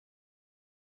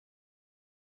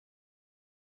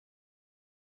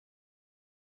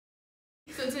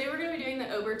So today we're going to be doing the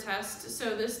Ober test.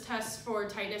 So this tests for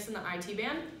tightness in the IT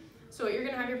band. So what you're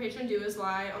going to have your patient do is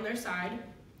lie on their side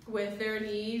with their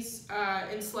knees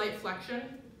in slight flexion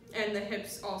and the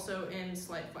hips also in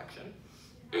slight flexion.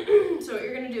 So what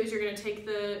you're going to do is you're going to take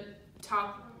the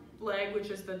top leg, which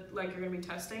is the leg you're going to be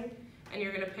testing, and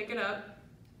you're going to pick it up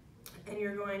and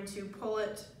you're going to pull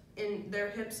it in their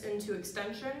hips into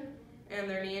extension and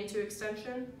their knee into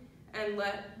extension and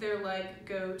let their leg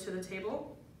go to the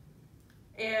table.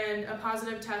 And a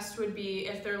positive test would be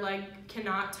if their leg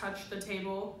cannot touch the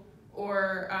table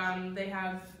or they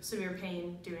have severe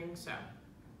pain doing so.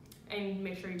 And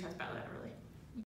make sure you test bilaterally.